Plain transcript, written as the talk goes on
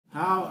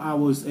How I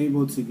was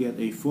able to get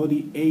a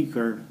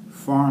 40-acre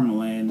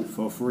farmland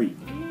for free.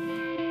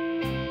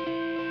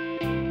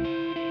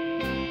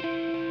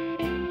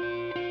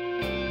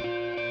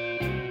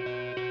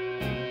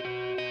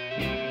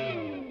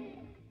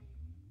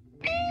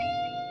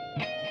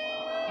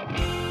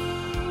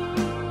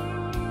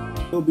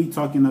 We'll be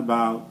talking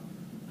about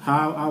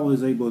how I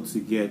was able to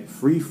get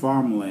free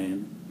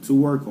farmland to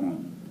work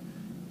on.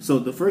 So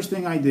the first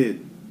thing I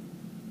did,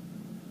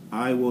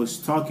 I was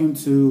talking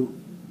to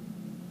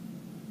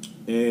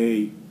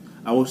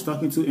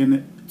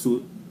an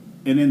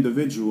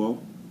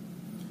individual,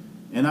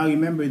 and I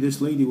remember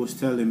this lady was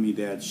telling me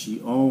that she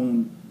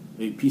owned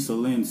a piece of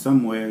land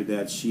somewhere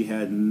that she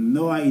had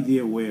no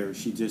idea where.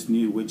 She just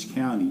knew which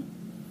county.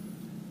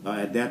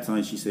 At that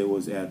time, she said it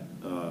was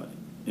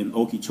in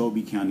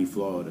Okeechobee County,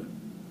 Florida.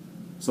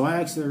 So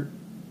I asked her,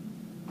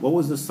 what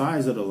was the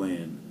size of the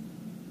land?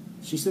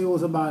 She said it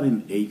was about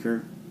an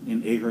acre,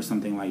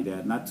 something like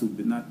that. Not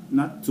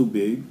too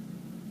big,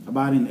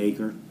 about an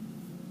acre.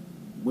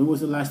 When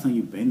was the last time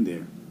you've been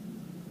there?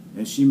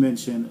 And she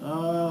mentioned,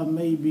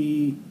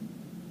 maybe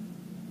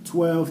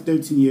 12,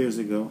 13 years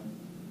ago.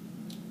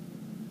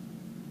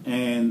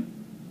 And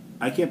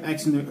I kept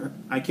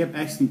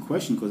asking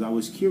questions because I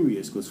was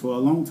curious, because for a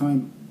long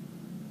time,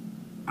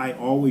 I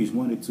always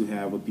wanted to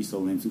have a piece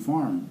of land to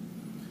farm.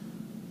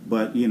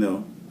 But,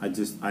 I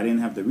didn't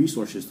have the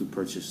resources to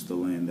purchase the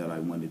land that I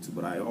wanted to.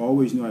 But I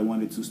always knew I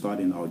wanted to start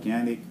in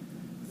organic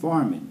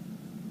farming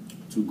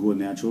to grow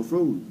natural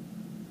food.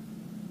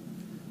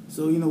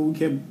 So, we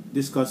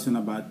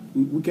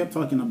kept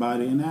talking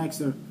about it, and I asked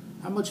her,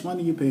 how much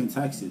money you pay in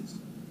taxes?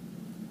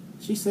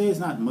 She said it's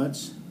not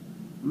much.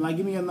 I'm like,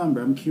 give me a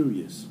number, I'm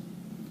curious.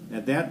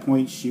 At that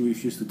point, she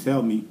refused to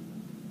tell me,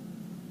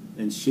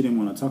 and she didn't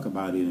want to talk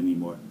about it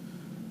anymore.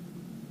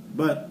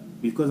 But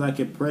because I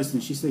kept pressing,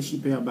 she said she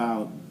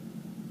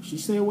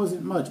said it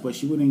wasn't much, but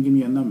she wouldn't give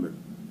me a number.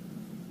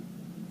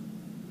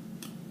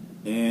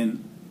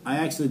 And I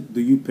asked her, do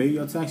you pay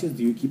your taxes?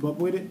 Do you keep up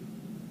with it?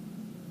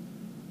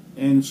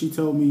 And she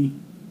told me,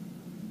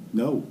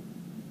 no.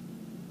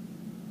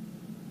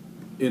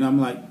 And I'm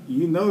like,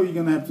 you're going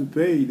to have to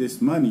pay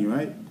this money,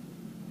 right?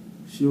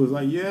 She was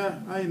like, yeah,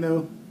 I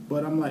know.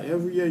 But I'm like,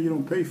 every year you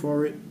don't pay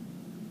for it.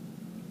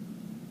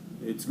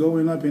 It's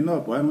going up and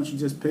up. Why don't you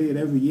just pay it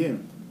every year?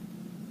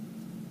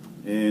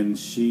 And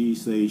she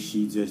said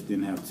she just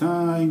didn't have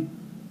time.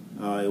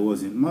 It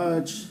wasn't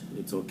much.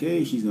 It's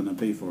okay. She's going to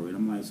pay for it.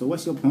 I'm like, so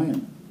what's your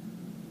plan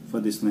for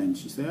this land?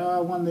 She said,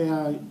 one day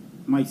I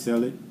might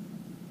sell it.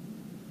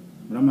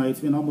 But I'm like, it's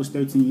been almost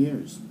 13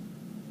 years.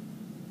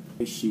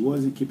 She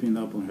wasn't keeping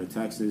up on her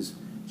taxes.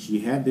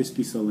 She had this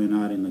piece of land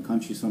out in the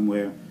country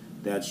somewhere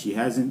that she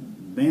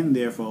hasn't been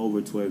there for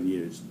over 12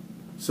 years.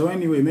 So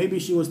anyway, maybe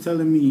she was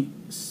telling me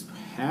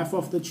half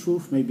of the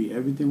truth. Maybe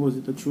everything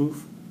wasn't the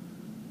truth.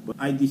 But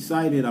I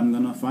decided I'm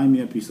going to find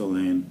me a piece of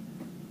land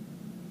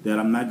that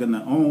I'm not going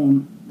to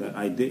own, that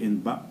I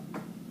didn't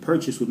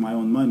purchase with my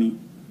own money.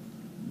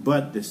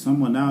 But there's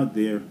someone out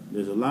there,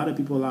 there's a lot of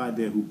people out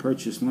there who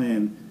purchase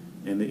land,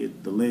 and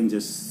the land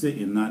just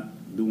sitting,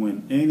 not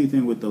doing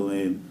anything with the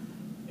land,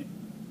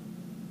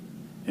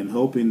 and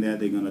hoping that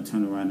they're going to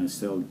turn around and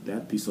sell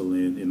that piece of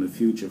land in the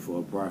future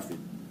for a profit.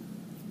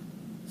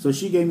 So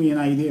she gave me an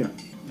idea.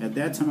 At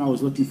that time, I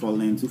was looking for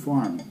land to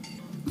farm.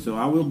 So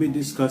I will be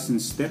discussing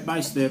step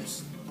by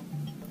steps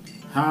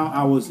how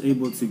I was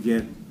able to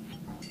get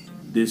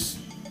this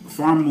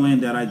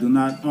farmland that I do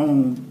not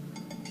own,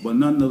 but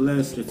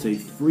nonetheless, it's a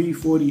free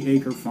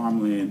 40-acre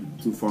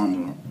farmland to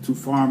farm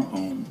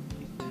on.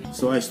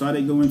 So I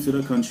started going to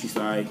the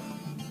countryside.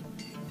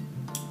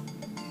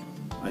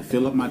 I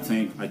fill up my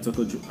tank. I took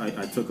a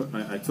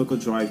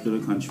drive to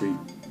the country,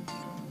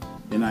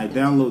 and I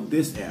download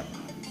this app.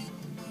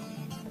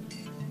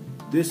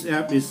 This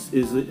app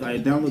I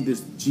download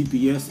this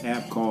GPS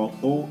app called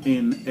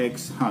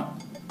ONX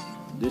Hunt.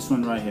 This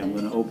one right here. I'm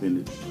going to open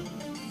it.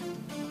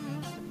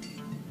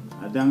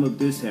 I download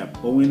this app,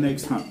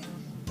 ONX Hunt.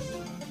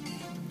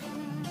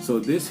 So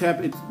this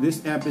app is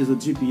a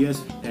GPS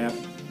app.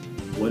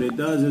 What it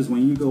does is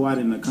when you go out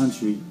in the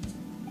country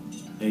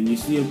and you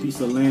see a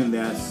piece of land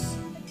that's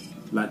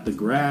like the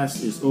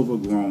grass is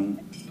overgrown,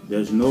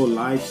 there's no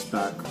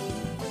livestock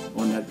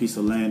on that piece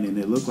of land, and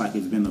it looks like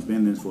it's been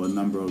abandoned for a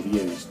number of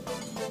years.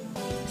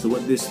 So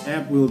what this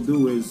app will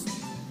do is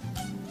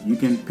you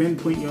can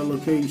pinpoint your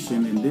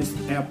location, and this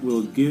app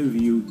will give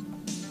you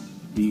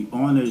the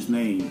owner's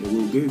name. It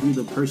will give you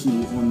the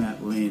person who owns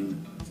that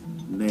land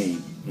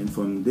name. And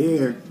from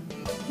there,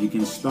 you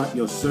can start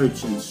your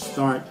search and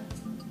start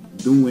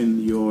doing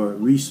your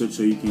research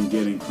so you can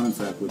get in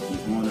contact with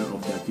the owner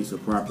of that piece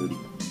of property.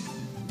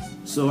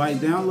 So I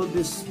downloaded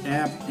this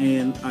app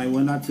and I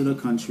went out to the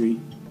country.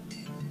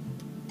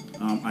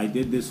 I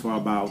did this for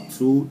about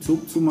two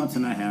months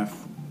and a half.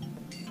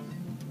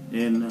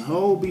 And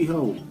ho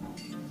behold,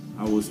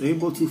 I was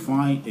able to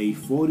find a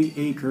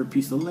 40-acre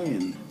piece of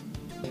land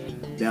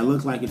that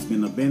looked like it's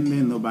been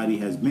abandoned. Nobody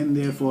has been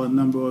there for a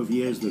number of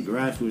years. The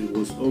grass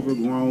was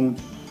overgrown.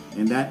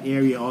 In that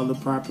area, all the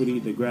property,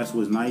 the grass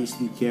was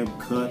nicely kept,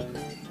 cut.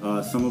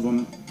 Some of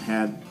them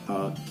had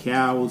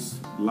cows,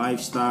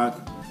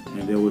 livestock,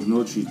 and there was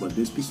no trees. But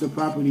this piece of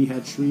property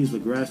had trees. The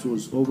grass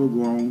was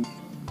overgrown,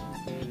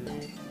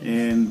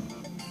 and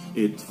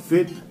it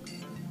fit.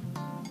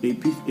 It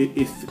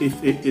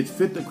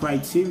fit the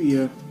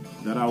criteria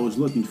that I was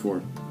looking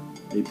for.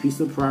 A piece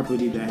of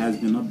property that has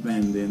been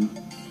abandoned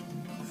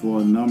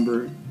for a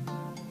number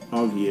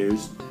of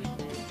years,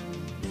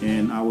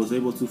 and I was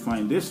able to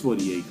find this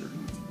 40 acre.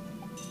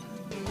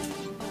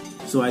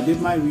 So I did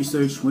my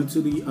research, went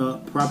to the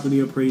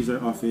property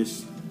appraiser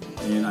office,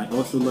 and I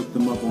also looked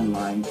them up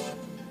online,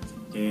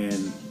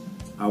 and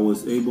I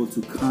was able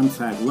to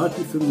contact,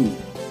 lucky for me,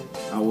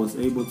 I was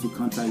able to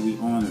contact the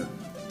owner,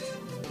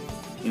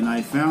 and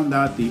I found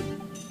out the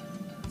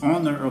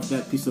owner of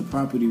that piece of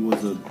property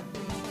was a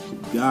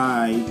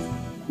guy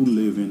who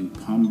lived in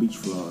Palm Beach,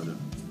 Florida.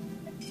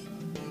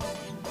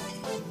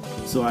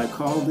 So I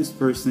called this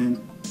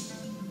person,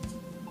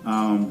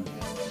 and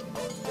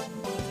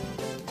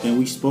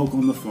we spoke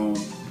on the phone,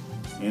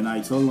 and I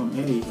told him,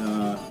 hey,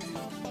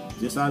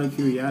 just out of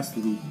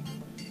curiosity,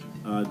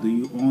 do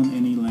you own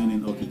any land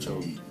in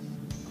Okeechobee?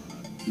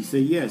 He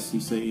said yes. He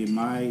said, am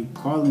I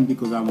calling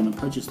because I want to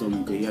purchase the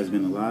land? Because he has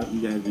been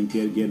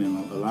getting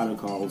a lot of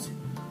calls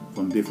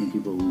from different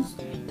people who's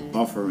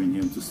offering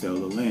him to sell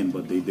the land,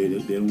 but they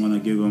didn't want to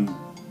give him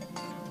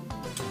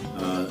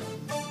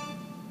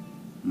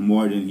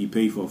more than he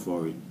paid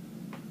for it.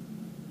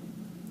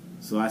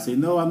 So I said,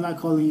 no, I'm not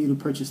calling you to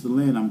purchase the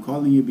land. I'm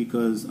calling you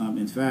because,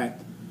 in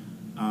fact,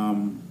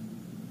 I'm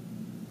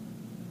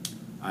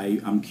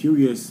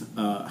curious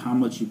how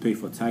much you pay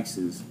for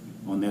taxes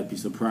on that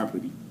piece of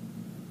property.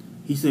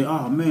 He said,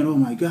 oh man, oh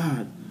my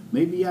God,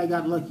 maybe I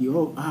got lucky.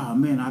 Oh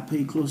man, I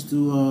pay close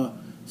to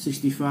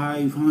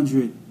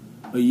 $6,500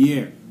 a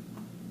year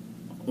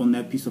on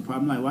that piece of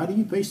property. I'm like, why do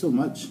you pay so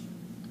much?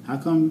 How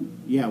come?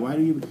 Yeah, why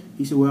do you?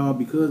 He said, well,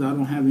 because I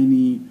don't have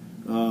any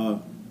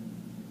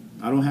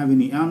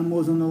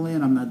animals on the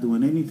land. I'm not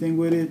doing anything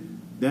with it.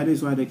 That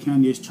is why the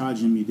county is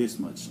charging me this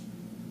much.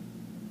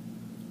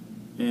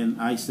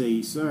 And I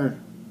say, sir,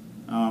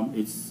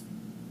 it's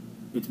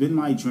been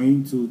my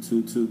dream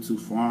to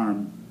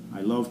farm. I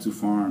love to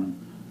farm.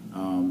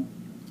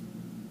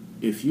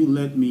 If you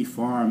let me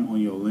farm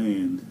on your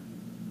land,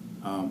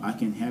 I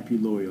can help you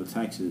lower your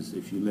taxes.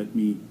 If you let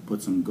me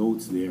put some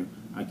goats there,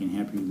 I can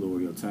help you lower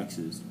your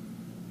taxes.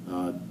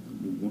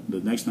 The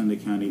next time the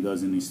county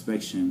does an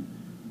inspection,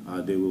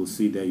 they will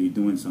see that you're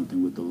doing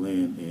something with the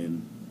land,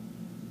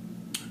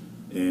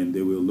 and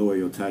they will lower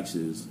your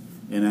taxes.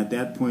 And at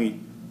that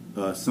point,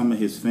 some of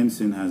his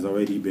fencing has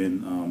already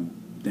been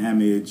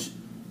damaged.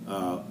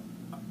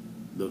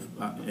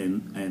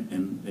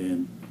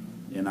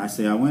 And I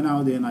say, I went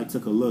out there and I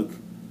took a look.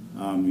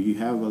 You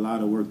have a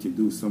lot of work to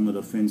do. Some of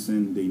the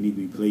fencing, they need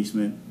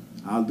replacement.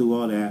 I'll do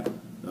all that.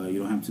 You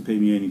don't have to pay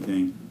me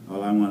anything.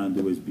 All I want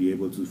to do is be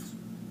able to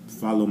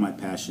follow my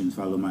passion,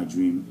 follow my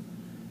dream.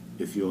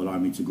 If you allow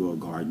me to grow a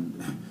garden.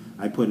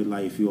 I put it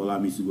like, if you allow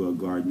me to grow a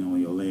garden on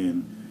your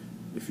land,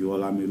 if you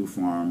allow me to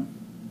farm,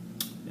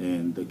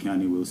 and the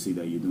county will see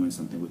that you're doing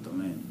something with the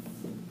land.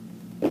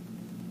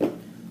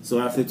 So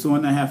after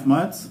 2.5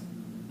 months,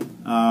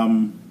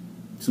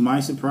 to my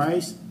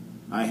surprise,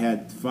 I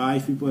had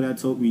 5 people that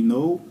told me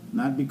no,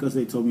 not because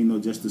they told me no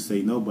just to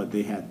say no, but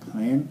they had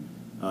planned.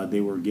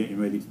 They were getting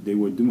ready. They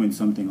were doing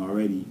something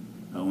already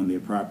on their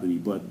property.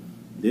 But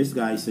this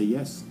guy said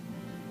yes.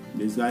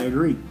 This guy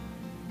agreed.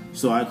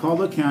 So I called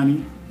the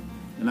county,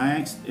 and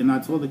I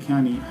told the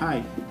county,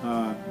 hi,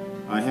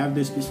 I have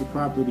this piece of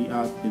property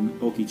out in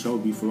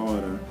Okeechobee,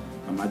 Florida.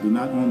 I do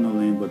not own the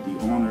land, but the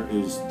owner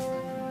is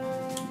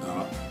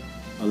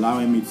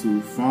allowing me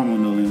to farm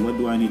on the land. What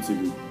do I need to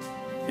do?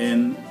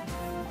 And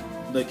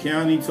the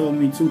county told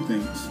me 2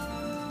 things.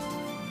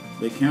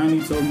 The county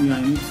told me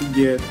I need to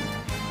get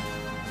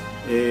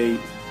a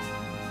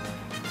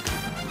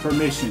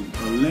permission,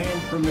 a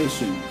land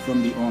permission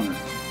from the owner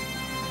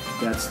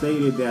that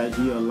stated that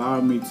he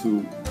allowed me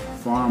to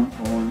farm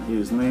on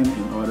his land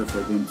in order for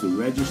them to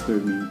register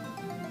me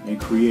and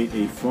create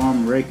a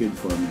farm record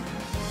for me.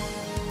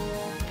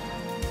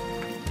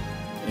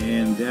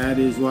 And that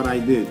is what I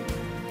did.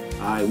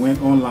 I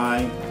went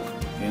online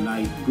and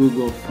I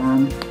Googled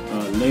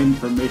land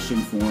permission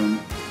form,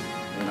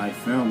 and I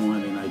found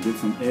one, and I did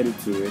some edit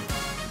to it,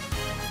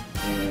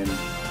 and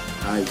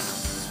I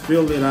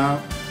filled it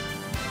out,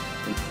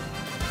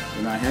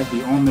 and I had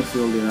the owner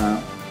fill it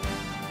out,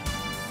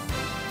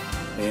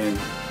 and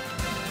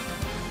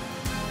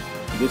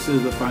this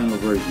is the final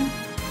version.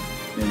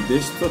 And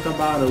this took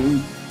about a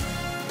week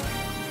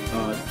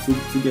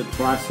to get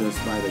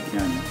processed by the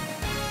county.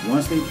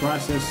 Once they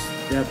process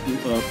that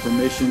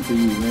permission to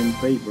use land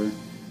paper,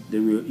 they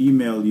will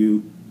email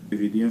you.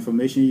 The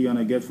information you're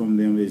going to get from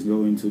them is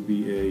going to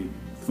be a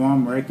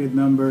farm record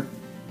number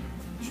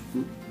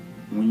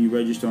when you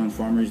register on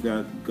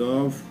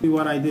farmers.gov.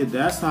 What I did,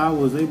 that's how I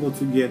was able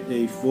to get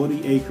a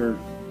 40 acre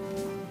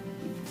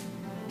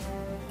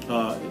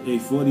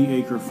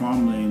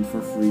farmland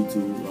for free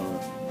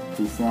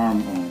to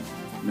farm on.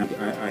 Now,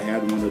 I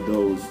had one of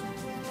those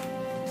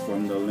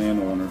from the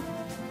landowner.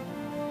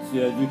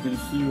 See, as you can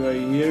see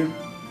right here,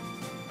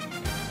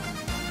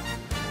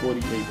 40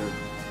 acre.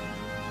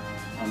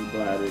 I'm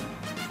platted,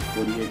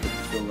 40 acre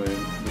piece of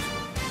land.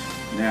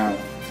 Now,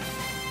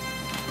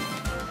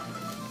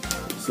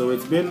 so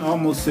it's been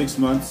almost 6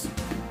 months.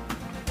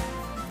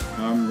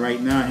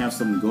 Right now I have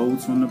some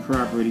goats on the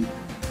property.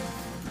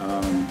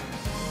 I'm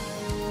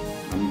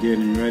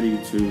getting ready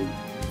to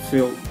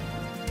fill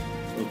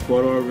a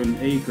 1/4 of an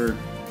acre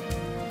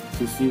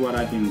to see what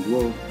I can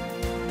grow.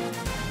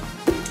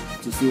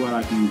 On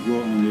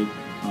it.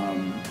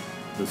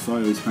 The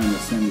soil is kind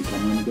of sandy, so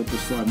I'm going to get the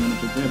soil. I'm going to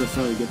prepare the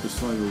soil, get the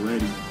soil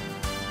ready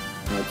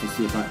to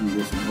see if I can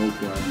grow some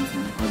okra and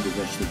some other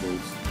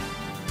vegetables.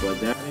 But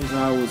that is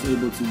how I was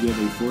able to get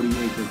a 40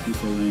 acre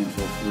piece of land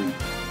for free.